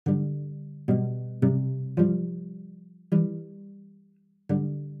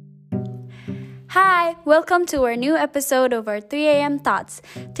Hi, welcome to our new episode of our 3 a.m. Thoughts.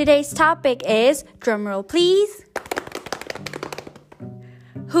 Today's topic is, drumroll please,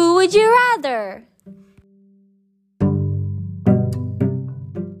 who would you rather?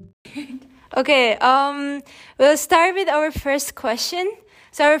 Okay, we'll start with our first question.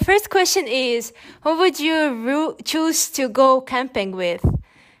 So our first question is, who would you choose to go camping with?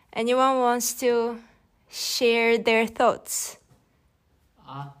 Anyone wants to share their thoughts?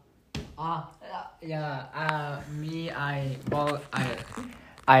 Me,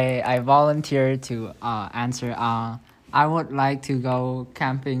 I volunteer to answer. I would like to go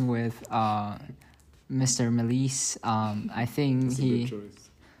camping with Mr. Melise. I think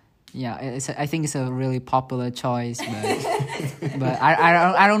I think it's a really popular choice, but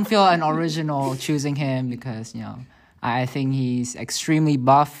I don't feel an original choosing him because I think he's extremely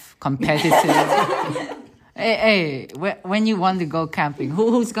buff, competitive. Hey, when you want to go camping,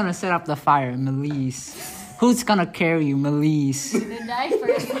 who's gonna set up the fire? Melise. Who's gonna carry you? Melise. The die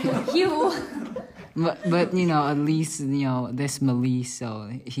first. You. But at least this Melise, so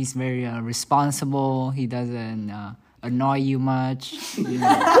he's very responsible. He doesn't annoy you much.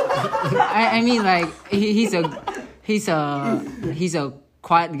 I mean, like he's a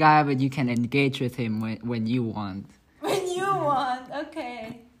quiet guy, but you can engage with him when you want. When you want,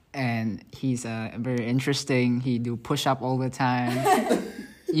 okay. And he's very interesting. He do push-up all the time.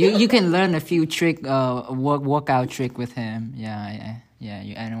 you can learn a few workout trick with him. Yeah.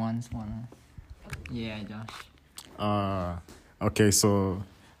 You anyone wanna? Yeah, Josh. Okay, so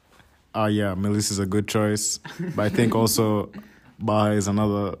Melissa is a good choice, but I think also Baha is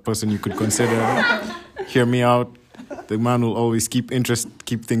another person you could consider. Hear me out. The man will always keep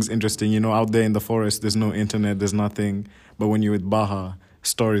things interesting. Out there in the forest, there's no internet, there's nothing. But when you're with Baha,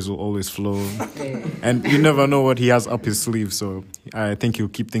 stories will always flow, and you never know what he has up his sleeve. So I think he'll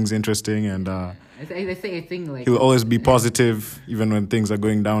keep things interesting, and I think like he'll always be positive even when things are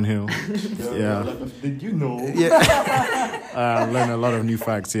going downhill. Yeah. Did you know? Yeah. Learn a lot of new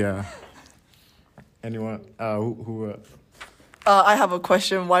facts. Yeah. Anyone? Who? I have a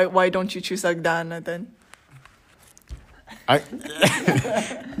question. Why don't you choose Agdana then?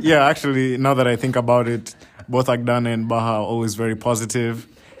 Actually, now that I think about it, both Agdana and Baha are always very positive.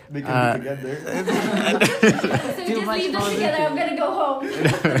 They can be together. So just leave this together. I'm gonna go home.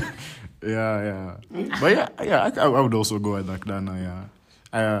 Yeah. But I would also go with Agdana.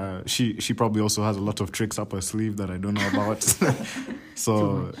 Yeah. She probably also has a lot of tricks up her sleeve that I don't know about.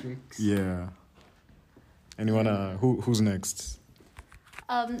 So yeah. Anyone? Who's next?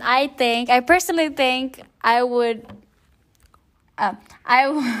 I personally think I would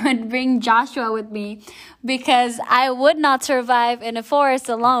bring Joshua with me because I would not survive in a forest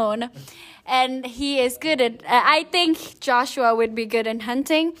alone. And he is good at, I think Joshua would be good in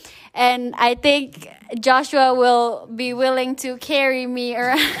hunting. And I think Joshua will be willing to carry me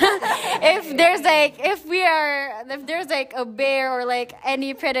around. if there's like a bear or like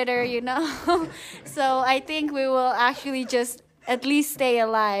any predator, So I think we will actually just at least stay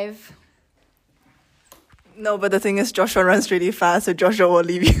alive. No, but the thing is, Joshua runs really fast, so Joshua will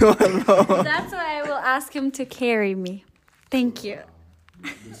leave you alone. That's why I will ask him to carry me. Thank you.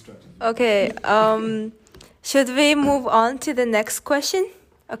 Okay, should we move on to the next question?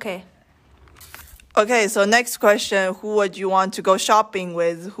 Okay. Okay, so next question: who would you want to go shopping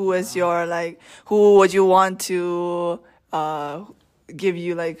with? Who would you want to give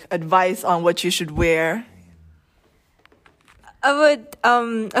you advice on what you should wear? I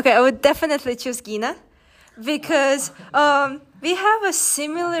would definitely choose Gina. Because we have a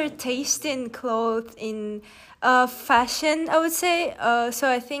similar taste in clothes, in fashion, I would say. So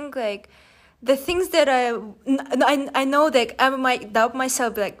I think the things that I know that I might doubt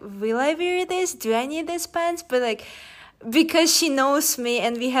myself, will I wear this? Do I need this pants? But because she knows me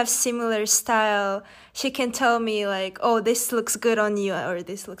and we have similar style, she can tell me oh, this looks good on you or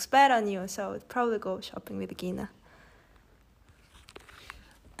this looks bad on you. So I would probably go shopping with Gina.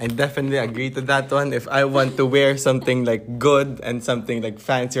 I definitely agree to that one. If I want to wear something good and something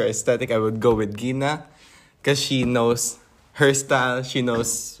fancy or aesthetic, I would go with Gina, because she knows her style. She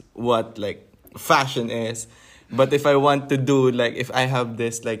knows what fashion is. But if I want to do if I have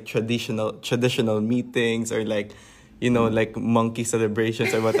this traditional meetings or monkey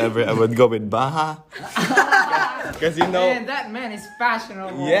celebrations or whatever, I would go with Baha. Because man, that man is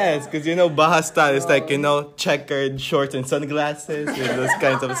fashionable. Yes, because Baha style is checkered shorts and sunglasses and those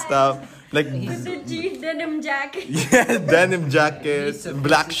kinds of stuff. With the denim jacket. Yeah, denim jackets,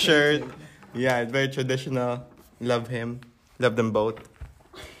 black shirt. Yeah, it's very traditional. Love him. Love them both.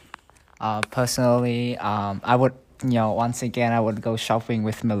 Personally, I would, once again, I would go shopping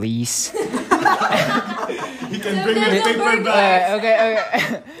with Melise. He can bring me paper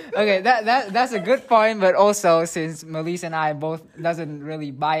bags. Okay. That's a good point. But also, since Melissa and I both doesn't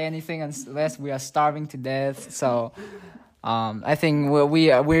really buy anything unless we are starving to death, so I think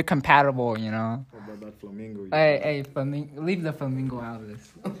we're compatible. You know. What about that flamingo? Hey, leave the flamingo out of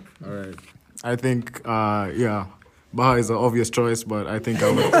this. All right. I think, Baha is an obvious choice, but I think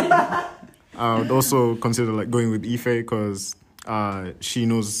I would also consider like going with Ife because she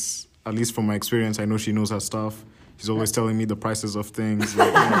knows, at least from my experience, I know she knows her stuff. She's always telling me the prices of things.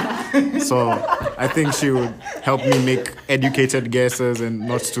 Like, so I think she would help me make educated guesses and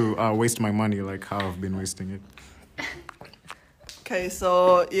not to waste my money like how I've been wasting it. Okay,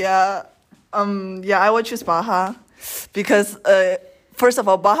 so I would choose Baha because first of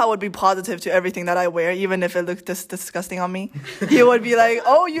all, Baha would be positive to everything that I wear, even if it looked disgusting on me. He would be like,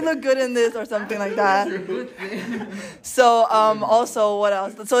 "Oh, you look good in this," or something like that. So also what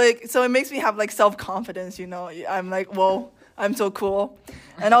else? So it makes me have like self-confidence, you know. I'm like, whoa, I'm so cool.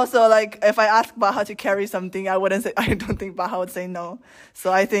 And also like if I ask Baha to carry something, I don't think Baha would say no.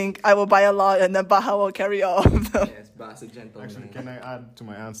 So I think I will buy a lot and then Baha will carry all of them. Yes, Baha's a gentleman. Actually, can I add to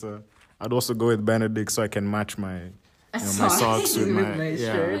my answer? I'd also go with Benedict so I can match my my socks with my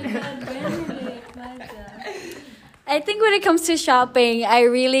shirt. I think when it comes to shopping, I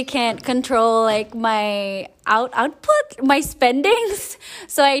really can't control like my output, my spendings.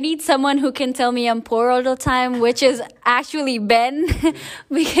 So I need someone who can tell me I'm poor all the time, which is actually Ben,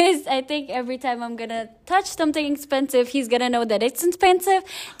 because I think every time I'm gonna touch something expensive, he's gonna know that it's expensive,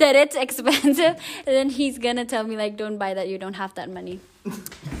 and then he's gonna tell me like, "Don't buy that. You don't have that money,"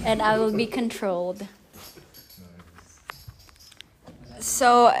 and I will be controlled.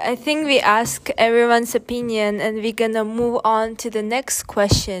 So I think we ask everyone's opinion and we're gonna move on to the next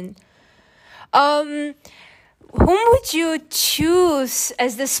question. Whom would you choose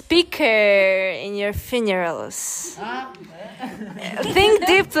as the speaker in your funerals? Think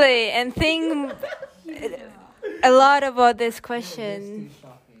deeply and think a lot about this question.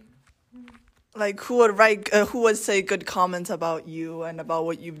 Like who would say good comments about you and about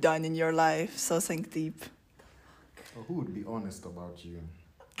what you've done in your life? So think deep. Well, who would be honest about you?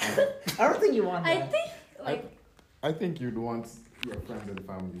 I don't think you want that. I think like I think you'd want your friends and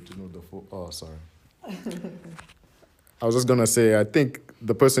family to know the full. Oh, sorry. I was just gonna say, I think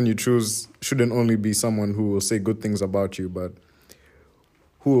the person you choose shouldn't only be someone who will say good things about you, but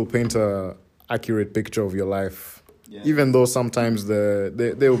who will paint a accurate picture of your life. Yeah. Even though sometimes there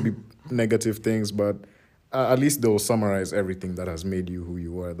will be negative things, but at least they'll summarize everything that has made you who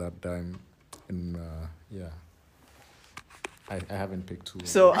you were at that time. And I haven't picked two.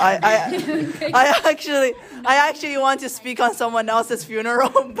 So I actually want to speak on someone else's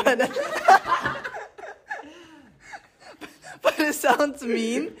funeral, but but it sounds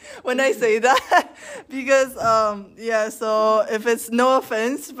mean when I say that because so if it's no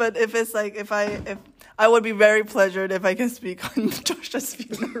offense, but if it's like if I would be very pleasured if I can speak on Joshua's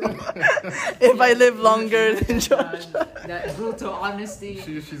funeral if I live longer than Joshua. That brutal honesty.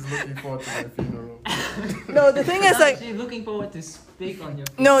 She's looking forward to my funeral. No, the thing is like she's looking forward to speak on your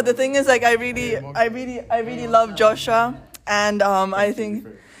funeral. no, the thing is like I really love Joshua, and I think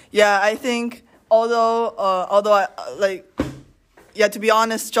although I to be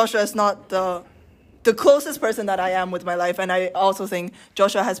honest, Joshua is not the closest person that I am with my life, and I also think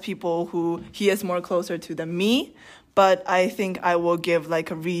Joshua has people who he is more closer to than me, but I think I will give like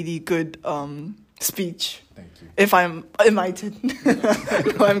a really good speech. Thank you. If I'm invited.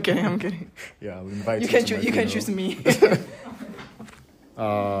 No, I'm kidding. Yeah, I'll invite you. You can choose me.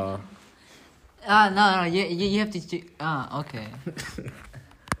 No, you have to choose. Okay.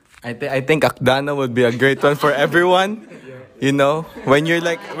 I think Akdana would be a great one for everyone. You know, when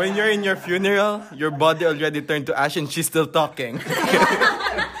you're in your funeral, your body already turned to ash and she's still talking.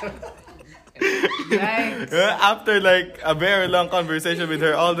 After like a very long conversation with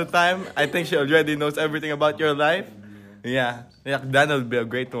her all the time, I think she already knows everything about your life. Yeah, Akdana would be a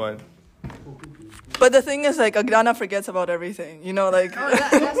great one. But the thing is, like, Agdana forgets about everything. You know, like.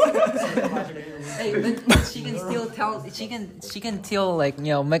 Hey, but she can still tell. She can still like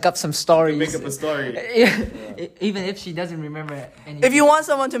make up some stories. Make up a story. Even if she doesn't remember anything. If you want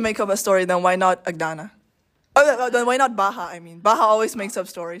someone to make up a story, then why not Agdana? Oh, then why not Baha? I mean, Baha always makes up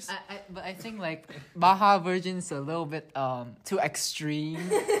stories. But I think like Baha version's a little bit too extreme.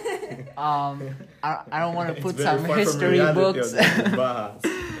 I don't want to put some history books.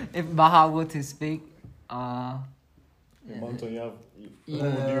 If Baha were to speak, Mountain,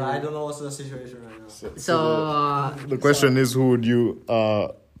 I don't know what's the situation right now. So the question is, who would you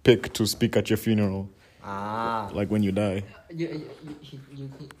pick to speak at your funeral? Ah, Like when you die. he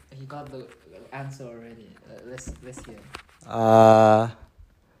got the answer already. Let's hear.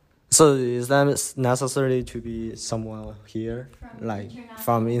 So is that necessary to be someone here,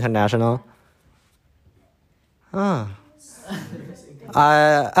 from international? I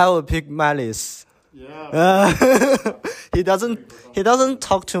will pick Malice. Yeah. he doesn't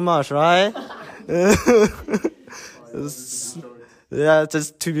talk too much, right? Yeah,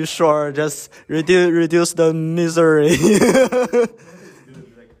 just to be sure, just reduce the misery.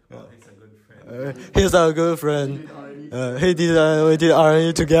 He's a good friend. We did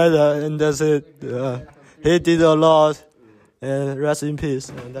R&E together, and that's it. He did a lot, and rest in peace.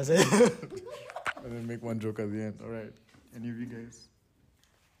 And that's it. And then make one joke at the end. All right. Any of you guys?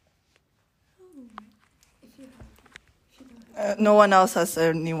 No one else has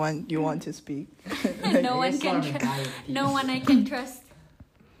anyone you want to speak. No one I can trust.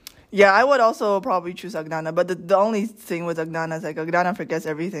 Yeah, I would also probably choose Agdana, but the only thing with Agdana is like Agdana forgets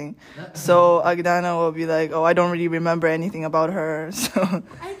everything. So Agdana will be like, oh, I don't really remember anything about her. So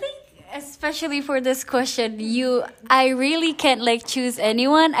I think especially for this question, I really can't like choose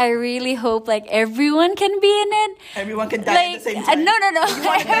anyone. I really hope like everyone can be in it. Everyone can die at the same time. No.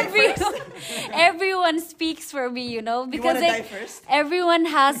 Everyone speaks for me, because die first? everyone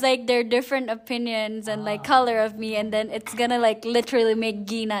has like their different opinions and like color of me, and then it's gonna like literally make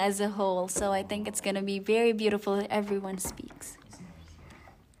Gina as a whole. So I think it's gonna be very beautiful if everyone speaks.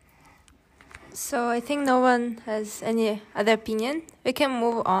 So I think no one has any other opinion. We can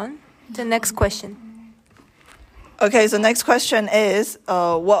move on to the next question. Okay, so next question is,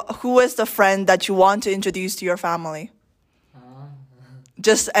 who is the friend that you want to introduce to your family?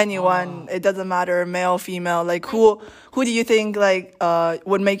 Just anyone. It doesn't matter, male, female. Like who do you think like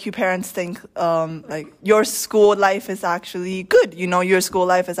would make your parents think like your school life is actually good? Your school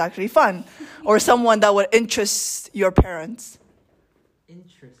life is actually fun, or someone that would interest your parents.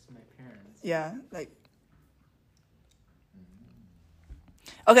 Interest my parents. Yeah, like.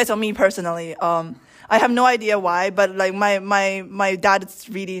 Okay, so me personally, I have no idea why, but like my dad is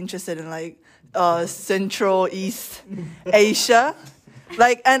really interested in like Central East Asia.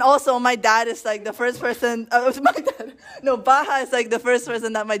 Like, and also my dad is like the first person, Baha is like the first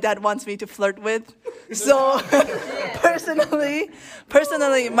person that my dad wants me to flirt with. So personally,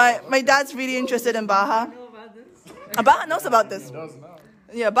 my dad's really interested in Baha. Baha knows about this.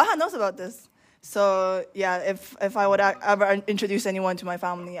 Yeah, Baha knows about this. So yeah, if I would ever introduce anyone to my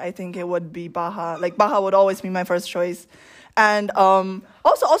family, I think it would be Baha. Like Baha would always be my first choice. And also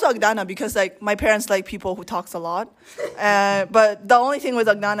Agdana, because like my parents like people who talks a lot. But the only thing with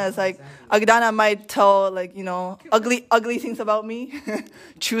Agdana is like Agdana might tell like ugly things about me,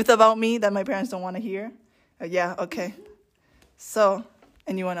 truth about me that my parents don't want to hear. Yeah, okay. So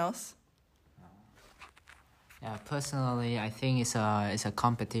anyone else? Yeah, personally, I think it's a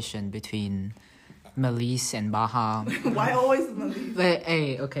competition between Melise and Baha. Why always Melise? But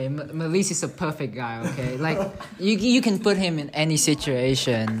hey, okay, Melise is a perfect guy. Okay, like you can put him in any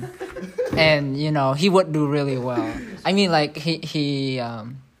situation, and he would do really well. I mean, like he how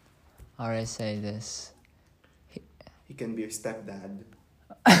do I say this? He can be your stepdad.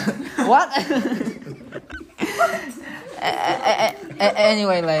 What?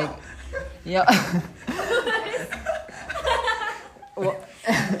 Anyway, like Well,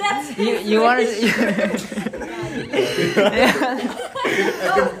 you want to?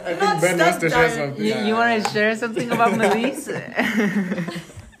 I think Ben wants to share something. You want to share something about Melise?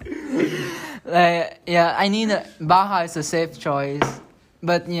 I mean, Baha is a safe choice,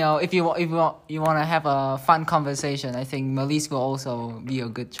 but if you want to have a fun conversation, I think Melise will also be a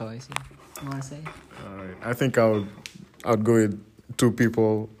good choice. You want to say? All right. I think I'd go with two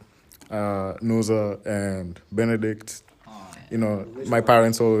people, Noza and Benedict. My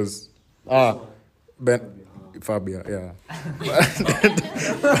parents always Fabia, yeah.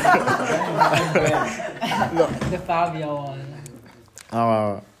 The Fabia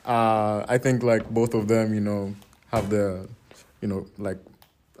one. I think like both of them, have the,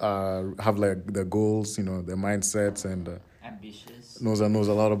 have like their goals, their mindsets, and Ambitious. knows a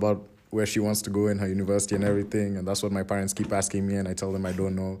lot about where she wants to go in her university and everything, and that's what my parents keep asking me, and I tell them I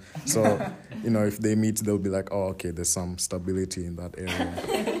don't know. So, if they meet, they'll be like, oh, okay, there's some stability in that area.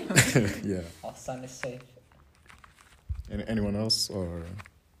 Yeah. Our son is safe. Anyone else, or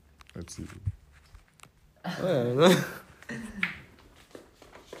let's see.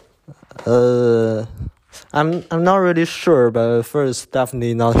 I'm not really sure, but first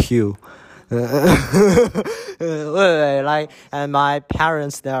definitely not Hugh. And my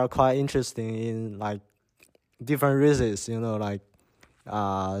parents, they are quite interesting in like different races,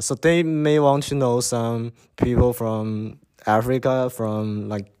 so they may want to know some people from Africa, from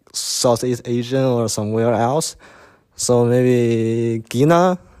like Southeast Asian or somewhere else. So maybe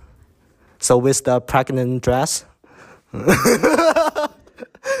Gina. So with the pregnant dress.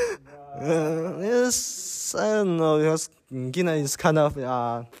 Yes, I don't know, because Gina is kind of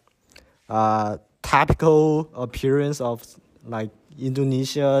typical appearance of like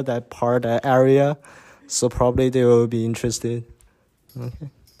Indonesia, that part, that area. So probably they will be interested. Okay,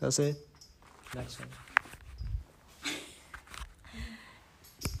 that's it. Next one.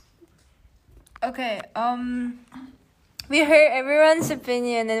 Okay, we heard everyone's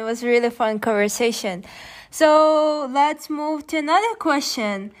opinion and it was really fun conversation. So let's move to another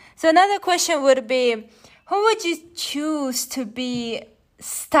question. So another question would be, who would you choose to be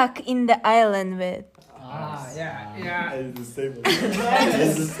stuck in the island with? Yeah,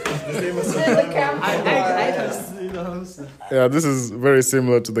 this is very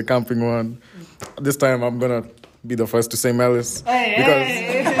similar to the camping one. This time I'm gonna be the first to say Melis because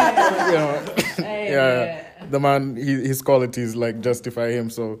you know, the man, his qualities like justify him.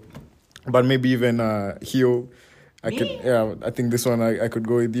 So, but maybe even Hugh, I think this one I could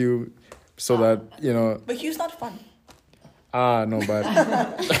go with you, so that you know. But Hugh's not fun. No, but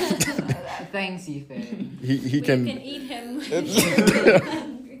Thanks, Ethan. he can. You can eat him.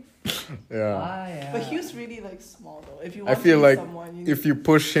 Yeah. But Hugh's really like small though. If you I want feel to like someone, if you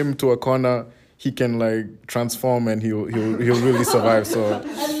push him to a corner, he can like transform and he'll really survive. So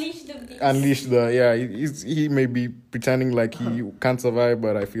Unleash the beast. unleash he may be pretending like he can't survive,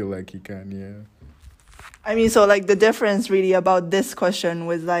 but I feel like he can. Yeah. I mean, so like the difference really about this question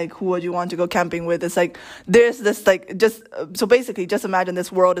with like who would you want to go camping with? It's like there's this like just so basically just imagine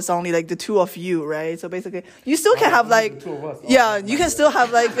this world is only like the two of you, right? So basically you still can have like you can still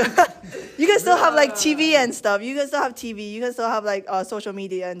have like you can still have like TV and stuff. You can still have TV. You can still have like social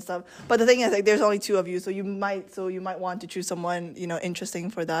media and stuff. But the thing is like there's only two of you, so you might want to choose someone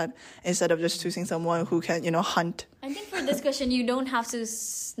interesting for that instead of just choosing someone who can hunt. I think for this question, you don't have to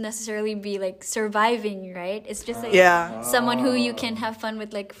necessarily be like surviving, right? It's just like someone who you can have fun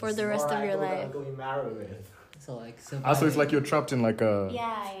with like for the rest of your life. So like, Also, it's like you're trapped in like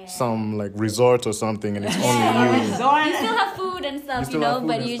Yeah. some like resort or something, and it's only you. You still have food and stuff,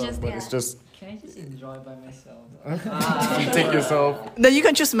 but you just But it's just can I just enjoy by myself? you take yourself. Then you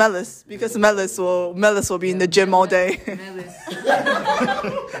can choose Melis because Melis will be in the gym all day.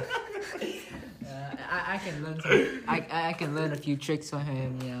 I can learn I can learn a few tricks from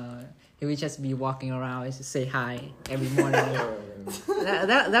him. He would just be walking around and just say hi every morning.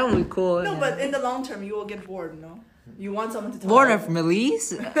 that would be cool. No, but in the long term, you will get bored. No, you want someone to talk. Bored of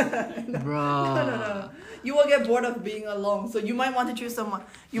Melis? Bro. No. You will get bored of being alone. So you might want to choose someone.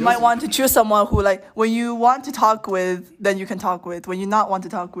 You might want to choose someone who like when you want to talk with, then you can talk with. When you not want to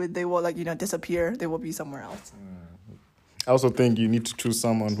talk with, they will disappear. They will be somewhere else. I also think you need to choose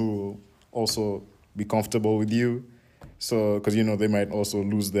someone who will also be comfortable with you. So, because they might also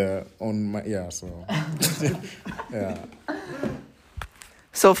lose their own. So, yeah.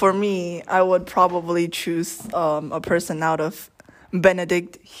 So for me, I would probably choose a person out of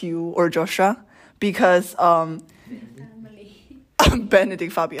Benedict, Hugh, or Joshua, because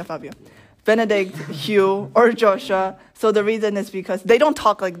Benedict, Fabio, Benedict, Hugh, or Joshua. So the reason is because they don't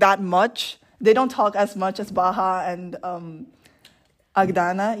talk like that much. They don't talk as much as Baha and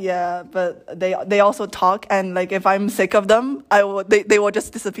Agdana, but they also talk, and like if I'm sick of them, they will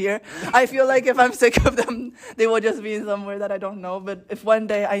just disappear. I feel like if I'm sick of them, they will just be in somewhere that I don't know. But if one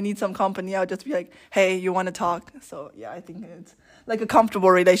day I need some company, I'll just be like, hey, you want to talk? So I think it's like a comfortable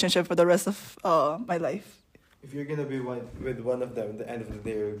relationship for the rest of my life. If you're gonna be with one of them, at the end of the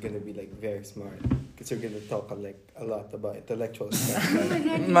day, you're gonna be like very smart because you're gonna talk like a lot about intellectual stuff.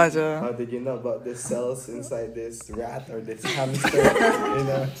 Like, how did you know about the cells inside this rat or this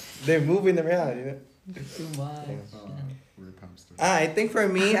hamster? They're moving around. Too much. I think for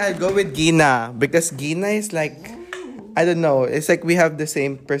me, I'll go with Gina because Gina is like, I don't know. It's like we have the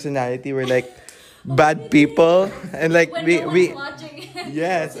same personality. We're like bad people, and like When we watching.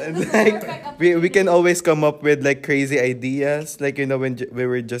 yes, and like we can always come up with like crazy ideas. Like when we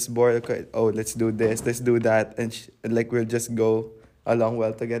were just bored, okay, oh let's do this, let's do that, and like we'll just go along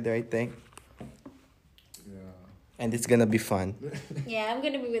well together. I think. Yeah. And it's gonna be fun. Yeah, I'm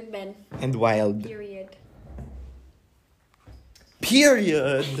gonna be with Ben. And wild.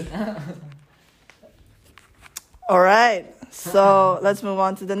 Period. All right. So let's move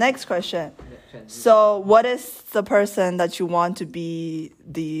on to the next question. So what is the person that you want to be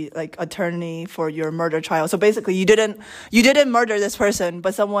the like attorney for your murder trial? So basically you didn't murder this person,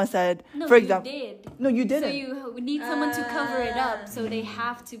 but someone said, No, for example, you did. No, you didn't. So you need someone to cover it up, so they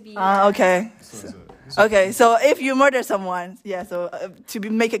have to be. Okay. Okay, so if you murder someone, yeah. So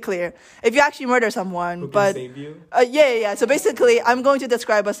make it clear, if you actually murder someone, Who can but save you? yeah. So basically, I'm going to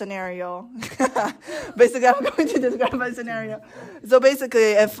describe a scenario. Basically, I'm going to describe a scenario. So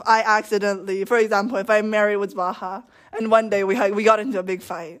basically, if I accidentally, for example, if I'm married with Baha, and one day we got into a big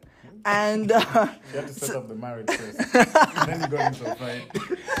fight, and You had to set up the marriage first. And then you got into a fight.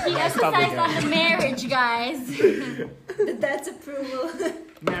 He emphasized on the marriage, guys. That's approval.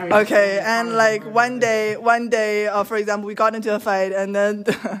 okay, and like one day, for example, we got into a fight, and then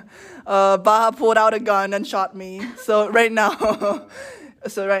Baha pulled out a gun and shot me. So right now,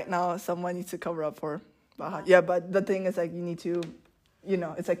 someone needs to cover up for Baha. Yeah, but the thing is, like, you need to,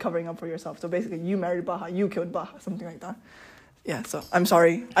 it's like covering up for yourself. So basically, you married Baha, you killed Baha, something like that. Yeah. So I'm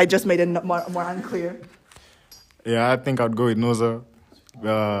sorry, I just made it more unclear. Yeah, I think I'd go with Noza.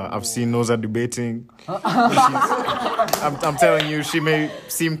 I've seen Noza debating. I'm telling you, she may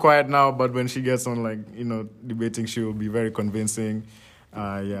seem quiet now, but when she gets on, like, debating, she will be very convincing.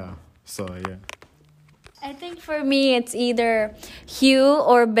 Yeah. So, yeah. I think for me it's either Hugh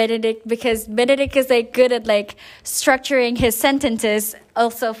or Benedict, because Benedict is like good at like structuring his sentences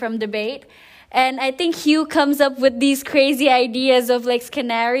also from debate. And I think Hugh comes up with these crazy ideas of like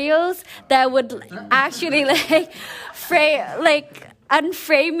scenarios that would actually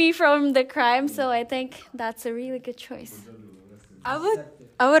unframe me from the crime. So I think that's a really good choice. I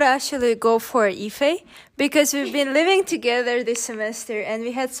would actually go for Ife, because we've been living together this semester and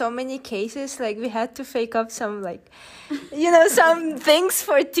we had so many cases, like we had to fake up some some things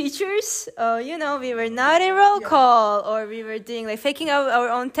for teachers. We were not in roll call, or we were doing like faking out our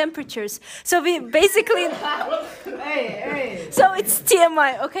own temperatures. So we basically So it's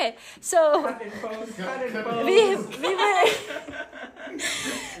TMI. Okay. So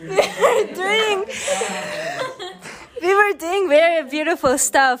we were doing very beautiful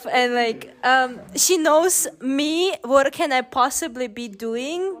stuff, and like she knows me, what can I possibly be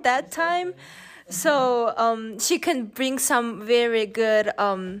doing that time, so she can bring some very good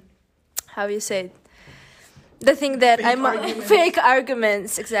how you say it? The thing that fake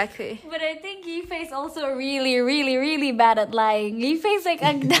arguments, exactly. But I think Yife is also really, really, really bad at lying. Yife is like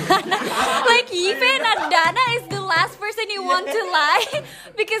Agdana. Like Yife and Agdana is the last person you want to lie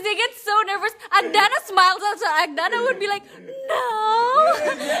because they get so nervous. Agdana smiles out, so Agdana would be like, no,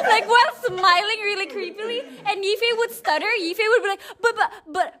 like while smiling really creepily, and Yife would stutter. Yife would be like, but,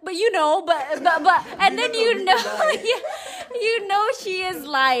 and then she is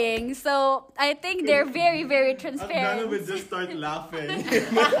lying. So I think they're very, very transparent. would just start laughing.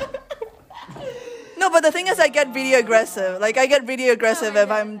 No, but the thing is, I get really aggressive. Like, I get really aggressive if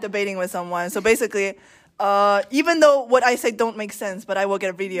I'm debating with someone. So basically, even though what I say don't make sense, but I will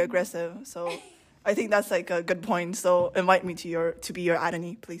get really aggressive. So I think that's like a good point. So invite me to be your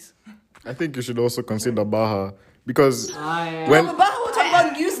Adani, please. I think you should also consider Baha, because Baha will talk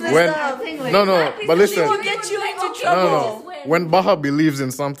about useless stuff. But listen. She will get you into trouble. When Baha believes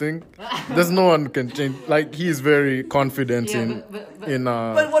in something, there's no one can change. Like, he is very confident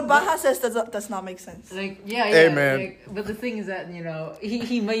But what Baha says does not make sense. Hey, man. But the thing is that,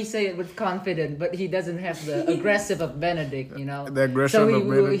 he may say it with confidence, but he doesn't have the aggressive of Benedict, The aggression so of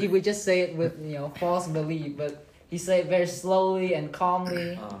Benedict. He would just say it with, false belief, but he say it very slowly and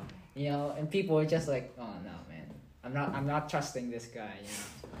calmly, and people are just like, oh no, man, I'm not trusting this guy,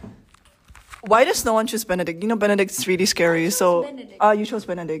 Why does no one choose Benedict? Benedict's really scary. So, you chose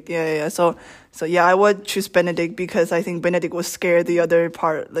Benedict. Yeah. So yeah, I would choose Benedict because I think Benedict was scared the other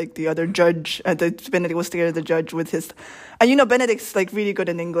part, like the other judge. Benedict was scared of the judge with his, and Benedict's like really good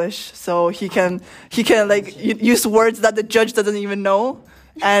in English, so he can like use words that the judge doesn't even know,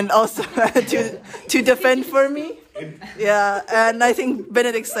 and also to defend for me. Yeah, and I think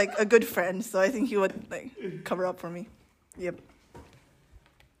Benedict's like a good friend, so I think he would like cover up for me. Yep.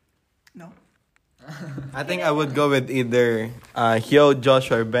 No. I think I would go with either Hyo,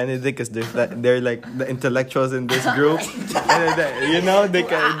 Joshua, or Benedict, because they're like the intellectuals in this group. And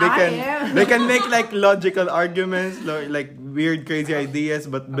they can make like logical arguments, like weird, crazy ideas,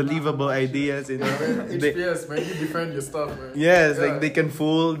 but believable ideas. HPS, man, you defend your stuff, man. Yes, like they can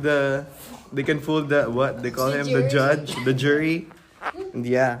fool the what they call him, the judge, the jury.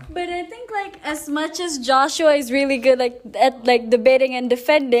 Yeah. But I think like as much as Joshua is really good at debating and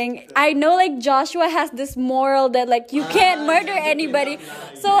defending, I know like Joshua has this moral that like you can't murder anybody.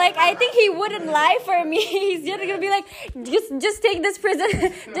 So like I think he wouldn't lie for me. He's just gonna be like, just take this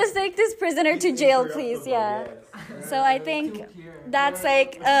prisoner to jail, please. Yeah. So I think that's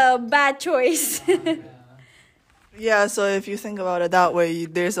like a bad choice. Yeah. So if you think about it that way,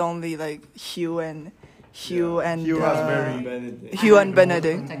 there's only like Hugh and Hugh has very Hugh and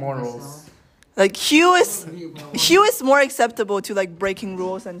Benedict. Morals. Like Hugh is more acceptable to like breaking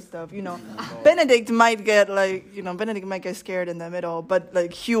rules and stuff. You know, Benedict might get scared in the middle, but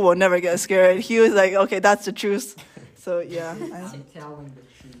like Hugh will never get scared. Hugh is like, okay, that's the truth. So yeah.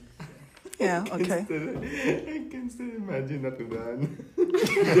 Yeah. Okay. I can still imagine that man.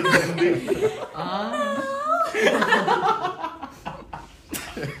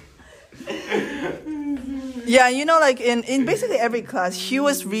 Yeah, you know, like in basically every class, Hugh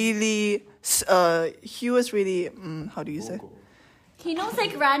was really how do you say? He knows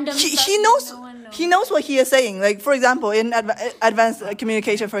like random stuff. He knows no one knows. he knows what he is saying. Like for example, in advanced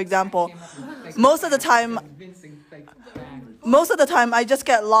communication, for example, most of the time I just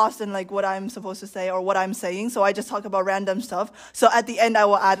get lost in like what I'm supposed to say or what I'm saying, so I just talk about random stuff. So at the end I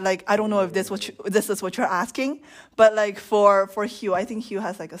will add like, I don't know if this is what you're asking, but like for Hugh, I think Hugh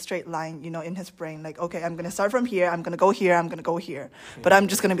has like a straight line, you know, in his brain, like, okay, I'm gonna start from here, I'm gonna go here, I'm gonna go here, but I'm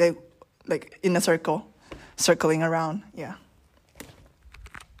just gonna be like in a circle, circling around. Yeah.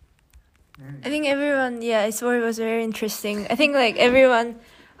 I think everyone, his story was very interesting. I think like everyone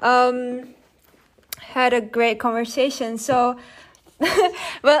had a great conversation. So,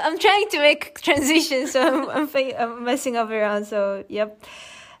 well, I'm trying to make transition, so I'm messing up around. So, yep.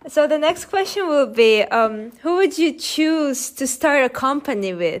 So the next question will be, who would you choose to start a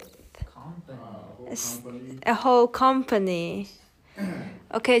company with? A whole company.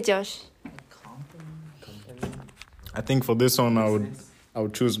 Okay, Josh. I think for this one, I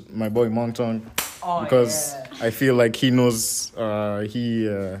would choose my boy Mongtong because I feel like he knows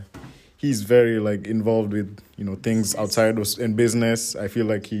he's very like involved with, you know, things outside in business. I feel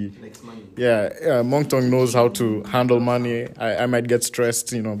like he makes money. Mongtong knows how to handle money. I might get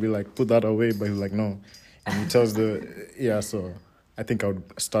stressed, you know, be like, put that away, but he's like, no, and he tells so I think I would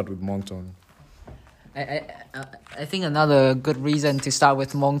start with Mongtong. I think another good reason to start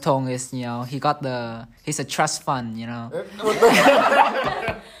with Mongtong is, you know, he's a trust fund, you know.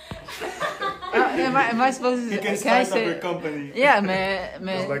 Am I supposed to? He can I start say? up a company. Yeah,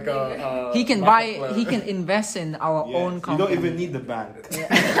 man. Like He can buy. He can invest in our own company. You don't even need the bank.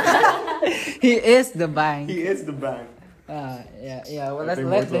 He is the bank. He is the bank. Well, let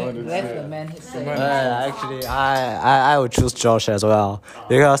the man say. Actually, I would choose Josh as well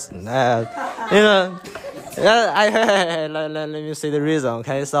because let me say the reason.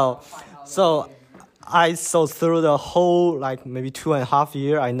 Okay, so I saw through the whole like maybe 2.5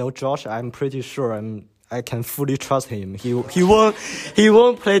 years. I know Josh. I'm pretty sure I can fully trust him. He won't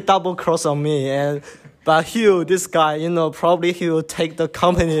play double cross on me. But Hugh, this guy, you know, probably he will take the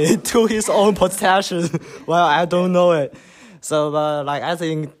company to his own possession. Well, I don't know it. So, like, I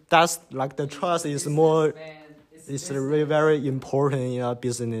think that's like the trust is more, it's really very important in our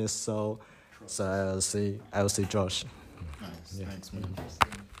business. So I'll say Josh. Nice, thanks, man.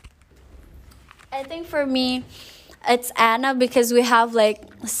 I think for me, it's Anna because we have like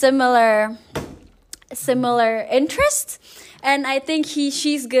similar interests, and I think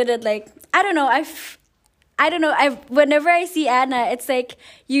she's good at like, I don't know. Whenever I see Anna, it's like,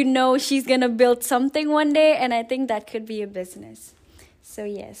 you know, she's gonna build something one day, and I think that could be a business. So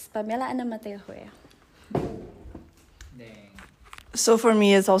yes, Pamela Ana Mateo. So for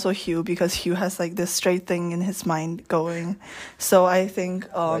me, it's also Hugh because Hugh has like this straight thing in his mind going. So I think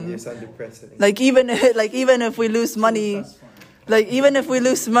like even if we lose money,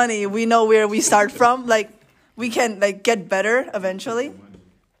 we know where we start from. Like we can like get better eventually.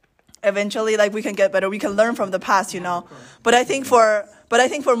 Like we can get better. We can learn from the past, you know. But I think for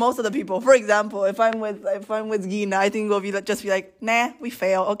most of the people, for example, if I'm with Gina, I think we'll be like, nah, we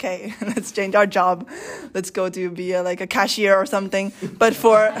fail. Okay, let's change our job. Let's go to be a cashier or something. But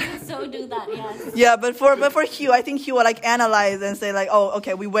for so do that, yes. Yeah, but for Hugh, I think Hugh will like analyze and say like, oh,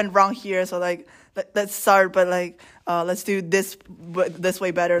 okay, we went wrong here, so like let's start, but like let's do this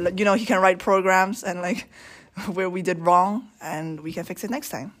way better. Like, you know, he can write programs and like where we did wrong, and we can fix it next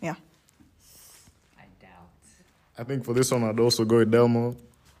time. Yeah. I think for this one, I'd also go with Delmo.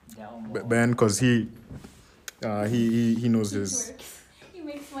 Ben, because he knows his. He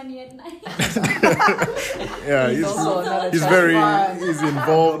makes money at night. He's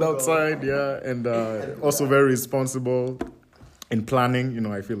involved outside, and also very responsible in planning. You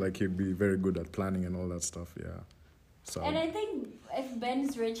know, I feel like he'd be very good at planning and all that stuff. Yeah. So. And I think if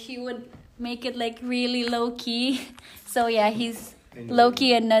Ben's rich, he would make it like really low key. So yeah, he's low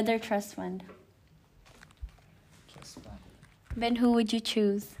key another trust fund. Ben, who would you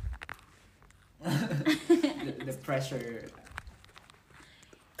choose? the pressure.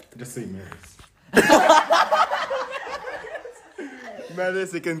 Just say Maris.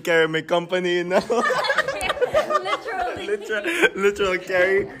 Maris, you can carry my company now. Literally. Literal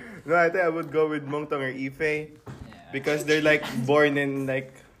carry. No, I think I would go with Mongtong or Ife because they're like born in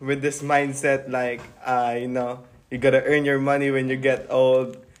like with this mindset like you know, you gotta earn your money when you get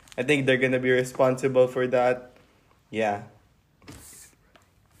old. I think they're gonna be responsible for that. Yeah.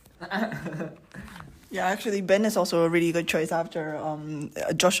 Yeah, actually, Ben is also a really good choice after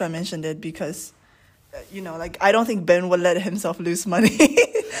Joshua mentioned it because, you know, like I don't think Ben would let himself lose money.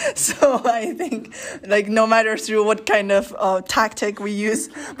 So I think, like, no matter through what kind of tactic we use,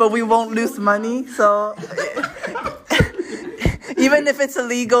 but we won't lose money. So even if it's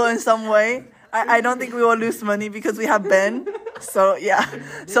illegal in some way, I don't think we will lose money because we have Ben. So yeah.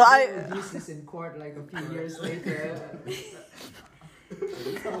 So I use this in court like a few years later.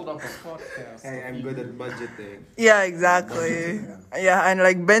 Hey, I'm good at budgeting. Yeah, exactly. Yeah, and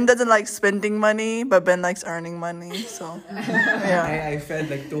like Ben doesn't like spending money, but Ben likes earning money. So yeah. I fed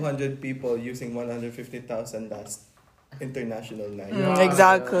like 200 people using 150,000 last international night.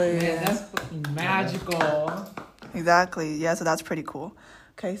 Exactly. Man, that's fucking magical. Exactly. Yeah, so that's pretty cool.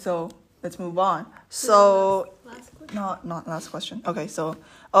 Okay, so let's move on. So not last question. Okay, so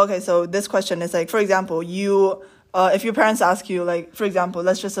this question is like, for example, you if your parents ask you, like, for example,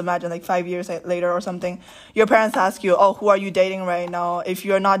 let's just imagine like 5 years later or something, your parents ask you, oh, who are you dating right now? If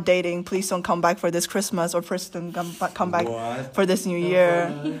you're not dating, please don't come back for this Christmas, or please don't come back for this New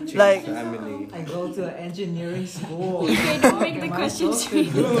Year. Like, Family. I go to an engineering school. Okay, don't make the questions really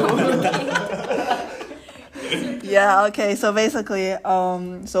complicated. yeah, okay, so basically,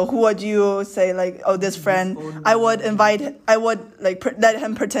 so who would you say, like, oh, this friend, I would like let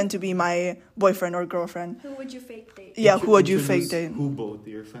him pretend to be my boyfriend or girlfriend. Who would you fake date? Yeah, who would you fake date? Who both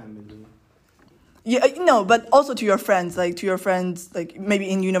your family? Yeah, no, but also to your friends, like maybe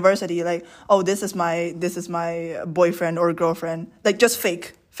in university, like, oh, this is my boyfriend or girlfriend, like just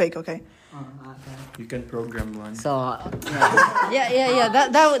fake, okay. You can program one. So yeah.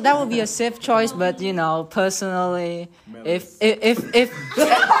 That would be a safe choice, but you know, personally, if yeah.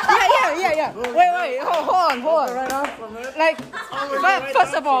 Wait, hold on. Like,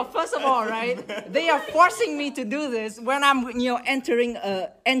 first of all, right? They are forcing me to do this when I'm entering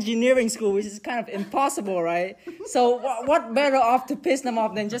engineering school, which is kind of impossible, right? So what better off to piss them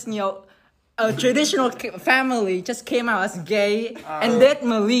off than just a traditional family just came out as gay and did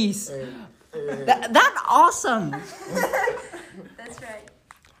Melise. That's awesome. That's right.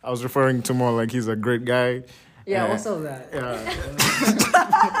 I was referring to more like he's a great guy. Yeah, also that.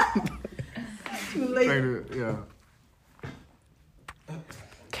 Yeah.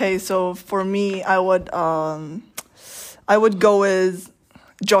 Okay, so for me, I would go with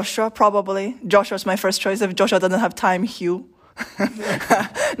Joshua probably. Joshua's my first choice. If Joshua doesn't have time, Hugh.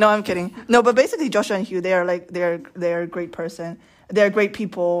 No, I'm kidding. No, but basically Joshua and Hugh, they're a great person. They're great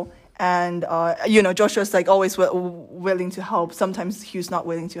people. And, Joshua's like always willing to help. Sometimes Hugh's not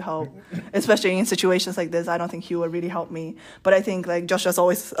willing to help, especially in situations like this. I don't think Hugh would really help me. But I think like Joshua's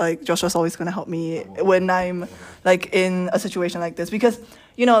always going to help me when I'm like in a situation like this. Because,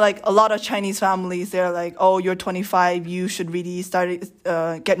 like a lot of Chinese families, they're like, oh, you're 25, you should really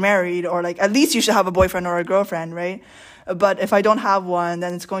get married, or like at least you should have a boyfriend or a girlfriend, right? But if I don't have one,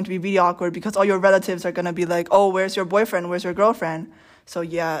 then it's going to be really awkward because all your relatives are going to be like, oh, where's your boyfriend? Where's your girlfriend? So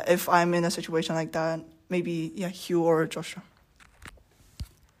yeah, if I'm in a situation like that, maybe Hugh or Joshua.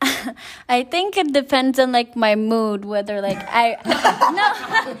 I think it depends on like my mood, whether like it's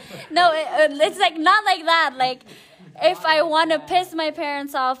like not like that. Like if I want to piss my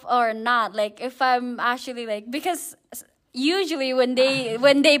parents off or not. Like if I'm actually like, because usually when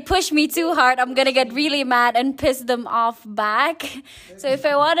they push me too hard, I'm gonna get really mad and piss them off back. So if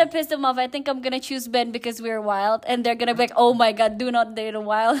I want to piss them off, I think I'm gonna choose Ben because we're wild, and they're gonna be like, oh my god, do not date a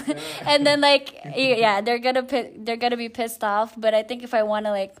wild. And then like they're gonna be pissed off. But I think if I want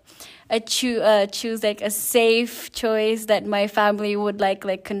to like choose like a safe choice that my family would like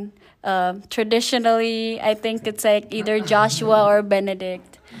traditionally, I think it's like either Joshua or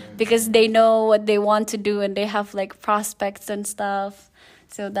Benedict. Because they know what they want to do and they have like prospects and stuff.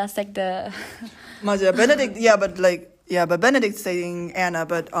 So that's like the Benedict, but Benedict's saying Anna,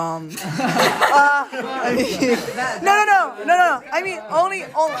 but I mean, no. I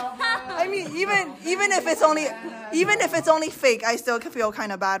mean, even if it's only fake, I still feel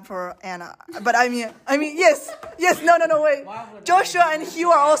kind of bad for Anna. But I mean, yes, no, wait. Joshua and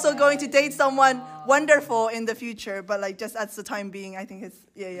Hugh are also going to date someone wonderful in the future, but like just at the time being, I think it's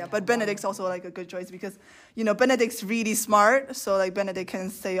But Benedict's also like a good choice because Benedict's really smart, so like Benedict can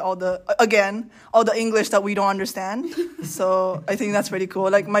say all the English that we don't understand. So I think that's pretty cool.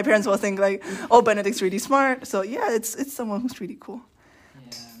 Like my parents will think like, oh, Benedict's really smart. So yeah, it's someone who's really cool.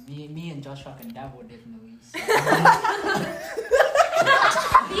 Yeah, me and Joshua can dabble definitely.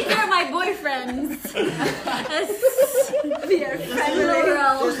 These are friends. We are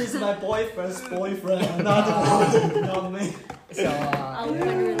plural. This is my boyfriend's boyfriend, not me. So,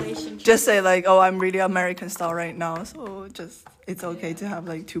 Open relationship. Just say like, oh, I'm really American style right now, so just it's okay to have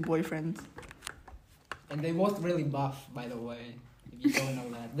like 2 boyfriends. And they both really buff, by the way. If you don't know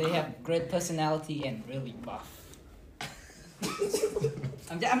that, they have great personality and really buff.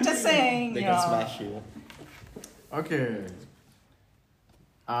 I'm just saying. They you can know. smash you. Okay.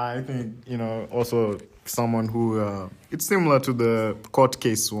 I think, also someone who, it's similar to the court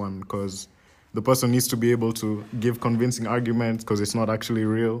case one, because the person needs to be able to give convincing arguments because it's not actually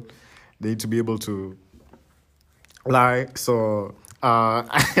real. They need to be able to lie. So,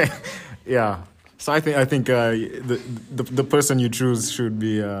 yeah. So I think the person you choose should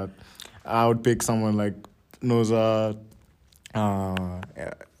be, I would pick someone like Noza.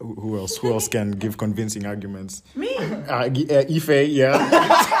 Who else? Who else can give convincing arguments? Me. Ife, yeah.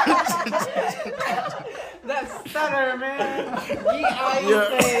 That's stutter, man.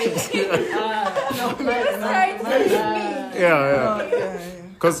 Yeah.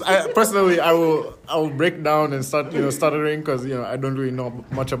 Because personally, I will break down and start stuttering because I don't really know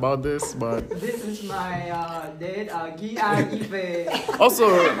much about this, but This is my date, Ife. also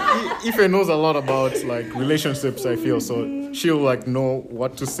Ife knows a lot about like relationships. I feel so she'll like know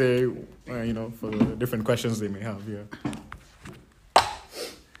what to say, for the different questions they may have. Yeah.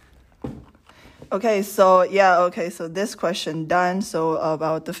 Okay, so this question done. So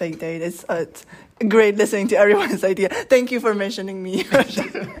about the fake date, it's great listening to everyone's idea. Thank you for mentioning me.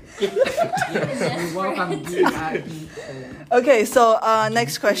 You're welcome, Okay, so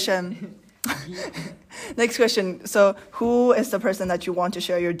next question. Next question. So who is the person that you want to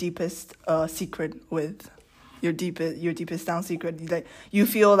share your deepest secret with? Your deepest down secret. Like you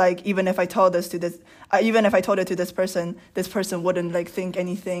feel like even if I told it to this person wouldn't like think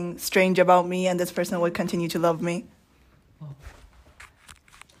anything strange about me, and this person would continue to love me.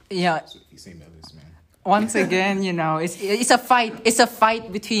 Yeah. Once again, it's a fight. It's a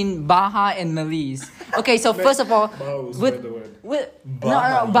fight between Baha and Melise. Okay, so first of all,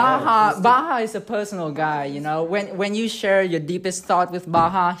 Baha is a personal guy. When you share your deepest thought with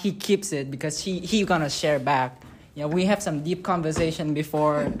Baha, he keeps it because he gonna share back. We have some deep conversation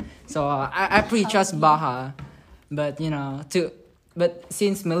before, so I pretty trust Baha. But but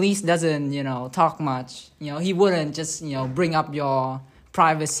since Melise doesn't talk much, he wouldn't just bring up your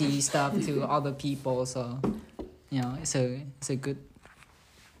privacy stuff to other people, so it's a good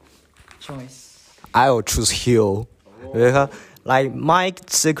choice. I will choose Hugh. Because, like, my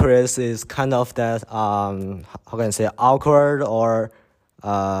secret is kind of that how can I say, awkward or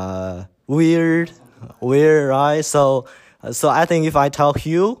weird, right? So I think if I tell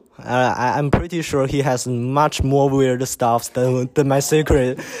Hugh, I'm pretty sure he has much more weird stuff than my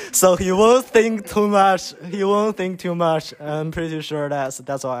secret. So he won't think too much. I'm pretty sure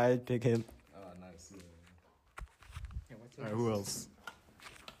that's why I pick him. Nice. Who else?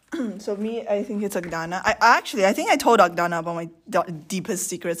 So me, I think it's Agdana. I think I told Agdana about my deepest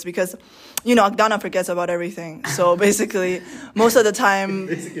secrets because, Agdana forgets about everything. So basically, most of the time...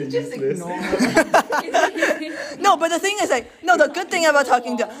 Just ignore. No, but the thing is the good thing about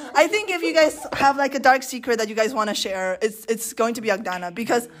talking to... I think if you guys have like a dark secret that you guys want to share, it's going to be Agdana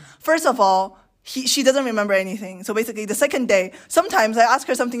because, first of all, she doesn't remember anything. So basically, the second day, sometimes I ask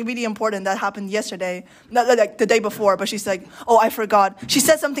her something really important that happened yesterday, not like the day before, but she's like, oh, I forgot. She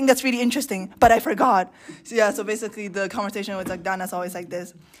said something that's really interesting, but I forgot. So basically, the conversation with Agdana is always like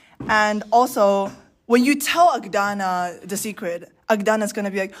this. And also, when you tell Agdana the secret, Agdana's going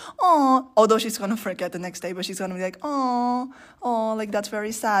to be like, oh, although she's going to forget the next day, but she's going to be like, oh, like that's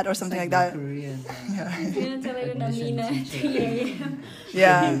very sad or something like that. Korean.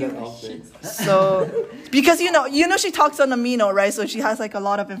 Yeah. So, because she talks on Amino, right? So she has like a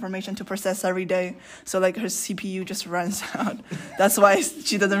lot of information to process every day. So like her CPU just runs out. That's why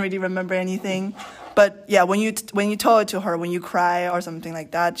she doesn't really remember anything. But yeah, when you tell it to her, when you cry or something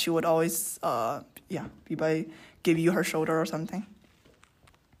like that, she would always give you her shoulder or something.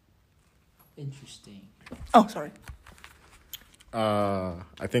 Interesting. Oh, sorry.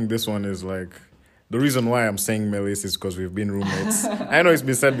 I think this one is like the reason why I'm saying Melis is because we've been roommates. I know it's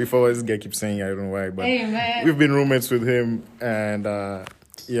been said before. This guy keeps saying I don't know why, but we've been roommates with him, and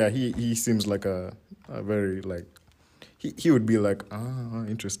he seems like a very like he would be like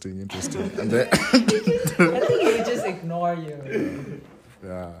interesting, and then I think he would just ignore you.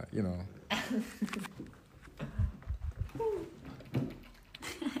 Yeah,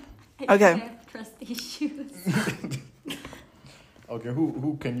 Okay. I have trust issues. Okay,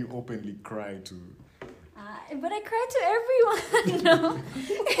 who can you openly cry to? But I cry to everyone. No,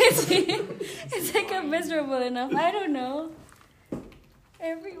 it's like I'm miserable enough. I don't know.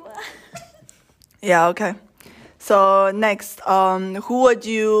 Everyone. Yeah, okay. So next, who would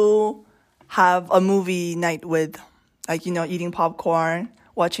you have a movie night with? Like, you know, eating popcorn,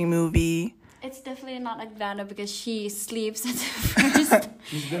 watching movie. It's definitely not Agdana because she sleeps at the first.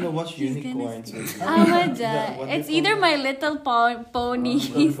 She's gonna watch Unicorns. It's either My Little Pony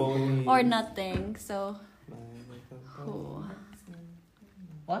Pony. or nothing. So. Cool.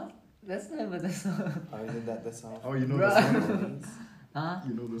 What? That's never the song. Oh, isn't that the song? Oh, you know the song? Huh?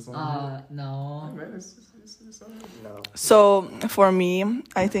 You know the song? No. No. So for me,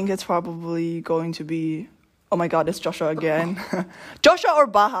 I think it's probably going to be, oh my God, it's Joshua again. Joshua or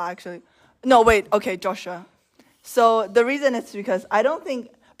Baha, actually. No, wait. Okay, Joshua. So the reason is because I don't think,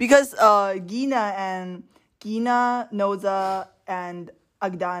 because Gina, Noza, and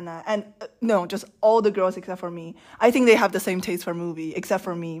Agdana, and no, just all the girls except for me. I think they have the same taste for movie, except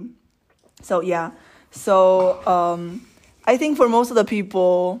for me. So yeah. So I think for most of the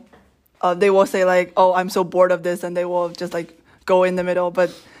people, they will say like, oh, I'm so bored of this, and they will just like go in the middle.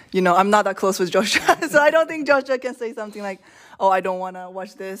 But, you know, I'm not that close with Joshua, so I don't think Joshua can say something like, oh, I don't want to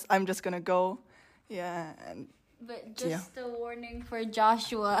watch this. I'm just going to go. Yeah. And But just a warning for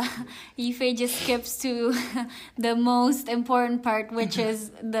Joshua, Ife just skips to the most important part, which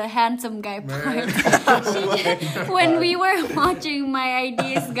is the handsome guy part. When we were watching My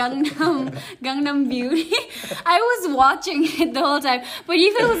Ideas Gangnam Beauty, I was watching it the whole time. But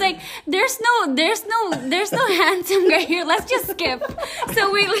Ife was like, "There's no handsome guy here. Let's just skip."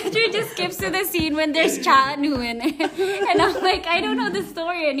 So we literally just skips to the scene when there's Cha Nu in it, and I'm like, I don't know the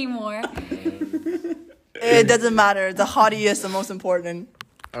story anymore. it doesn't matter. The hottie is the most important.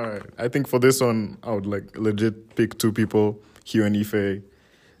 All right. I think for this one, I would like legit pick two people, Hugh and Ife.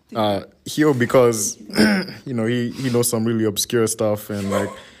 Hugh because you know he knows some really obscure stuff, and like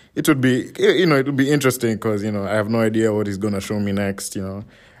it would be interesting because you know I have no idea what he's gonna show me next, you know.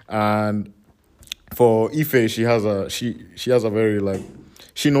 And for Ife, she has a very like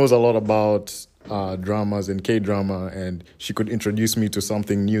she knows a lot about dramas and K-drama, and she could introduce me to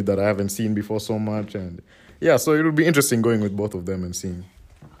something new that I haven't seen before so much. And yeah, so it would be interesting going with both of them and seeing.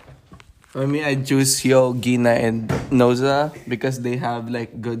 For me, I choose Hyo, Gina, and Noza because they have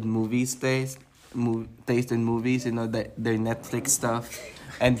like good taste in movies. You know, their Netflix stuff.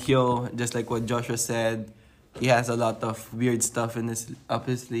 And Hyo, just like what Joshua said, he has a lot of weird stuff up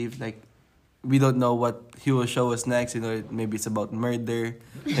his sleeve. Like we don't know what he will show us next. You know, maybe it's about murder,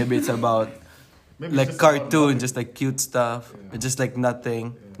 maybe it's about like cartoon, just like cute stuff, just like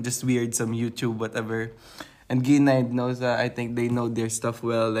nothing, just weird, some YouTube, whatever. And Gina and Noza, I think they know their stuff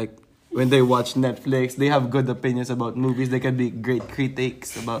well. Like when they watch Netflix, they have good opinions about movies. They can be great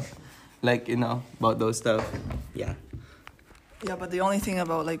critics about, like, you know, about those stuff. Yeah. Yeah, but the only thing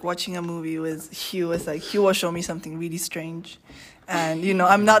about like watching a movie with Hugh is like Hugh will show me something really strange, and you know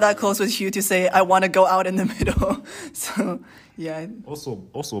I'm not that close with Hugh to say I want to go out in the middle. So yeah.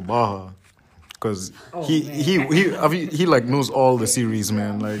 Also Baha. Because he like knows all the series,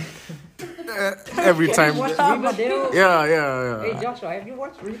 man. Like every time. Yeah. Hey Joshua, have you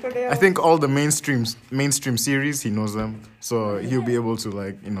watched Riverdale? I think all the mainstream series he knows them, so he'll be able to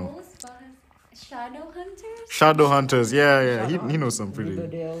like you know. Shadowhunters, yeah. He knows some pretty.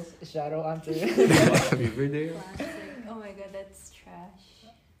 Riverdale's Shadowhunters. Riverdale. Oh my God, that's trash.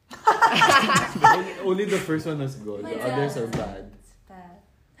 Only the first one is good. The others are bad. It's bad.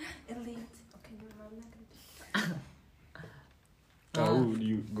 Elite. Who would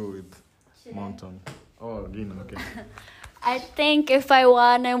you go with? Mountain. Oh, Gina, okay. I think if I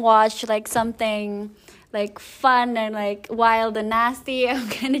want to watch like something like fun and like wild and nasty, I'm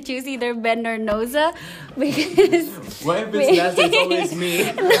gonna choose either Ben or Noza because Why if it's nasty, it's always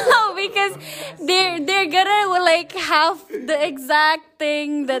me? no, because they're gonna like have the exact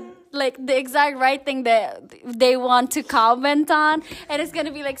thing that like the exact right thing that they want to comment on, and it's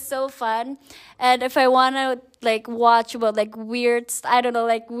gonna be like so fun. And if I want to like watch about like weird, I don't know,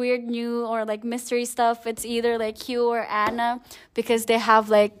 like weird new or like mystery stuff, it's either like Hugh or Anna because they have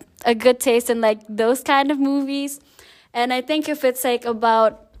like a good taste in like those kind of movies. And I think if it's like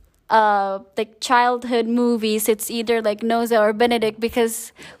about like childhood movies, it's either like Noza or Benedict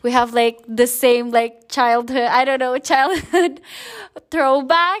because we have like the same like childhood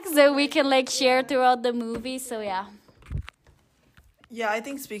throwbacks that we can like share throughout the movie. So yeah. Yeah, I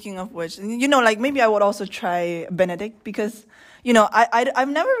think speaking of which, you know, like maybe I would also try Benedict because, you know, I've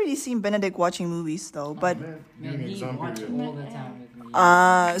never really seen Benedict watching movies though, but He watch all the time with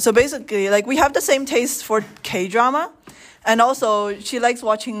me. so basically like we have the same taste for K-drama, And also, she likes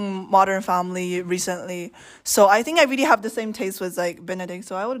watching Modern Family recently. So I think I really have the same taste with like Benedict.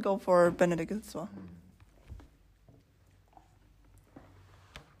 So I would go for Benedict as well.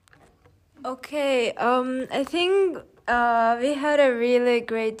 Okay, I think we had a really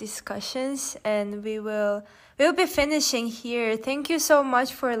great discussions, and we'll be finishing here. Thank you so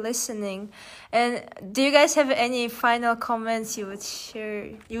much for listening. And do you guys have any final comments you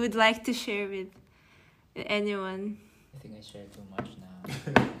would like to share with anyone? I think I shared too much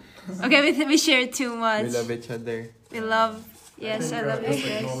now. Okay, we shared too much. We love each other. We love. Yes, I love you Just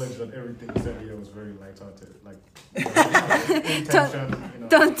guys. acknowledge that everything you said here was very light-hearted. Like,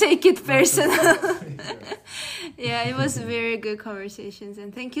 Don't take it personal. Yeah, it was very good conversations,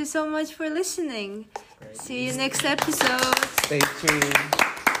 and thank you so much for listening. See you next episode. Stay tuned.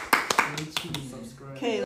 Okay.